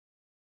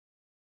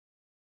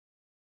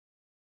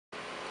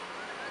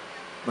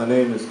My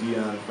name is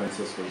Dion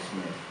Francisco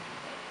Smith.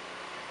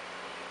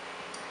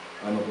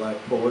 I'm a black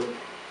poet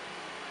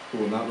who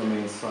will not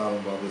remain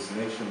silent while this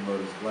nation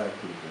murders black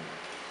people.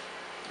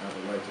 I have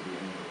a right to be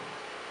angry.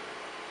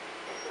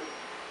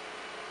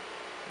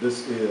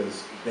 This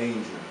is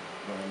Danger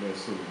by Amir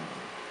Suleiman.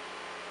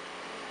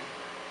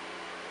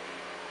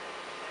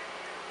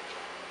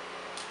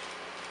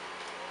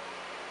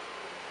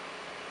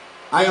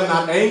 I am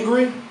not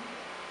angry,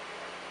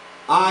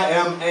 I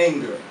am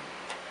anger.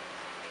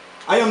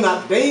 I am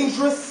not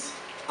dangerous,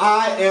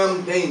 I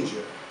am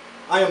danger.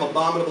 I am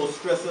abominable,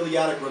 stress,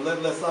 idiotic,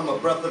 relentless. I'm a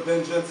breath of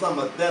vengeance, I'm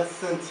a death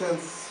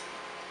sentence.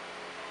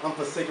 I'm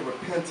forsaken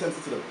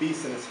repentance to the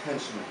beast and his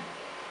henchmen.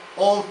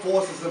 Armed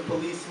forces and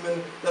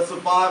policemen that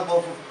survive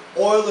off of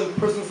oil and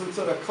prisons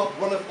until their cup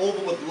runneth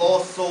over with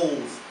lost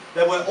souls,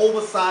 that wear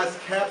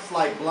oversized caps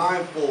like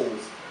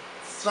blindfolds,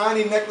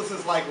 shiny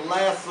necklaces like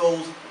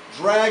lassos,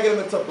 dragging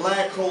them into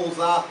black holes.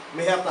 I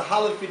may have to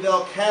holler at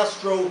Fidel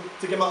Castro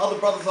to get my other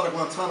brothers out of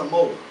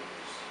Guantanamo.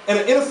 And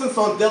the innocents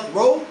on death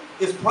row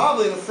is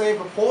probably in the same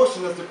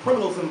proportion as the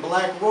criminals in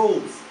black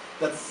robes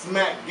that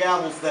smack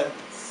gavels, that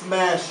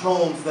smash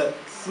homes, that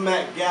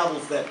smack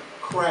gavels, that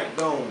crack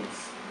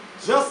domes.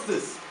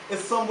 Justice is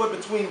somewhere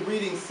between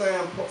reading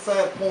sad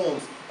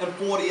poems and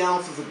 40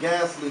 ounces of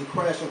gasoline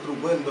crashing through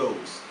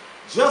windows.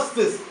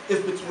 Justice is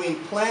between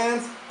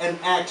plans and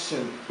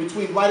action,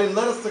 between writing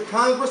letters to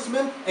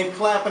congressmen and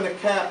clapping a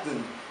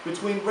captain,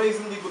 between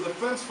raising legal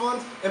defense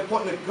funds and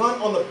pointing a gun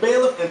on the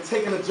bailiff and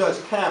taking a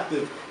judge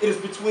captive. It is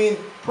between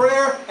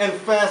prayer and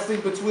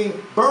fasting, between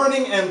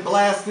burning and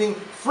blasting.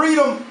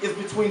 Freedom is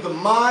between the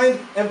mind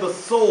and the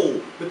soul,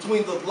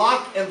 between the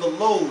lock and the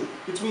load,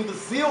 between the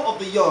zeal of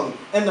the young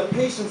and the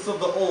patience of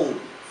the old.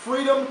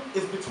 Freedom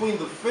is between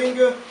the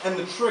finger and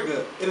the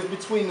trigger. It is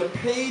between the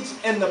page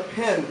and the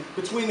pen,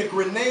 between the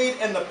grenade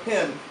and the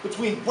pen,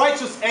 between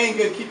righteous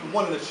anger and keeping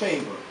one in the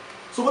chamber.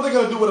 So what are they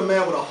going to do with a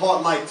man with a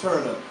heart like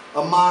Turner,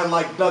 a mind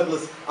like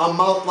Douglas, a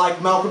mouth like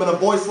Malcolm, and a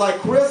voice like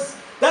Chris?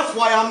 That's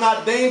why I'm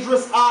not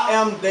dangerous, I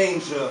am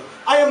danger.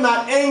 I am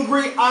not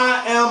angry,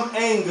 I am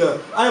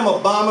anger. I am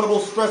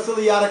abominable, stress,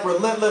 idiotic,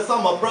 relentless.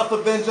 I'm a breath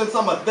of vengeance,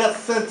 I'm a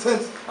death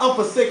sentence. I'm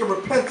forsaken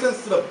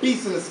repentance to the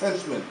beast and his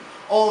henchmen.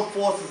 Armed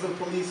forces and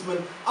policemen,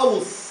 I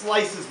will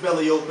slice his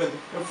belly open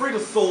and free the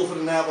souls of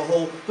the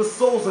Navajo, the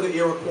souls of the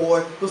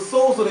Iroquois, the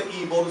souls of the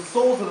Igbo, the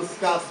souls of the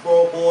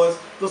Scottsboro boys,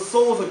 the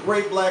souls of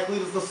great black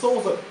leaders, the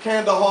souls of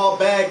Kandahar,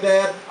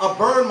 Baghdad. I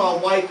burn my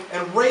white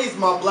and raise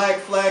my black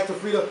flag to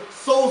free the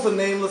souls of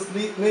nameless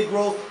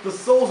Negroes, the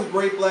souls of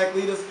great black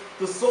leaders,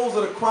 the souls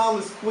of the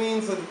crownless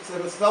queens and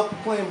the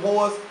self-proclaimed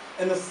whores.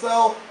 And the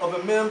cell of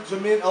Imam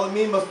Jamin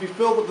al-Amin must be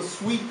filled with the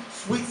sweet,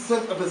 sweet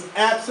scent of his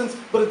absence.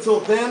 But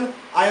until then,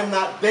 I am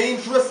not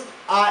dangerous,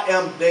 I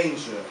am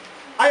danger.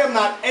 I am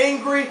not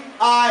angry,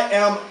 I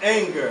am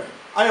anger.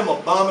 I am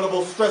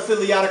abominable, stress,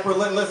 idiotic,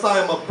 relentless. I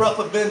am a breath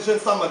of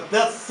vengeance, I'm a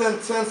death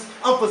sentence.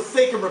 I'm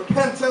forsaken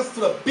repentance to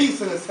the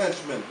beast and his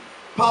henchmen.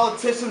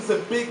 Politicians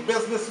and big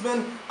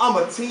businessmen, I'm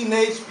a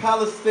teenage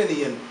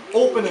Palestinian,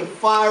 opening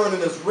fire in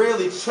an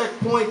Israeli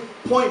checkpoint,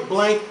 point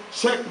blank,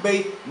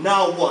 checkmate,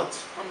 now what?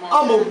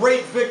 I'm a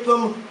rape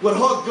victim with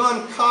her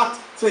gun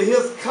cocked to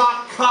his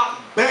cock,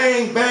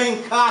 bang,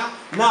 bang, cock,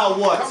 now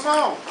what?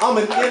 Come on. I'm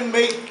an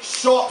inmate,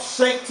 sharp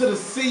shank to the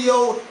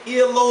CO,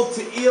 earlobe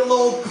to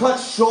earlobe, cut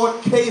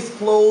short, case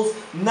closed,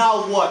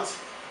 now what?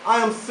 I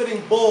am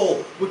Sitting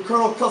Bull with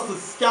Colonel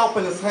Custer's scalp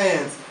in his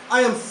hands. I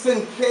am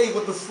Sin K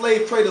with the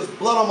slave trader's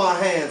blood on my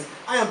hands.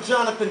 I am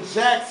Jonathan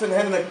Jackson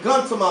handing a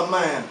gun to my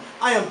man.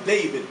 I am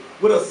David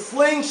with a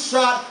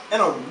slingshot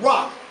and a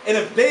rock. And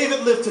if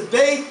David lived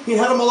today, he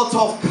had a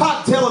Molotov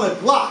cocktail and a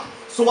Glock.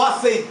 So I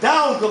say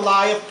down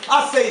Goliath,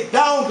 I say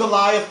down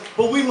Goliath,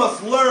 but we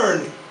must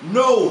learn,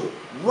 know,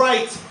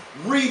 write,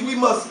 read, we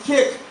must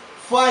kick,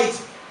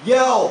 fight,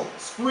 yell,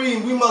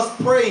 scream, we must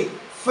pray,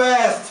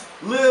 fast,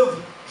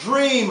 live,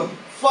 dream,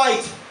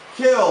 fight,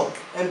 kill,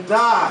 and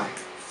die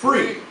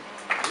free.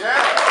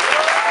 Yeah.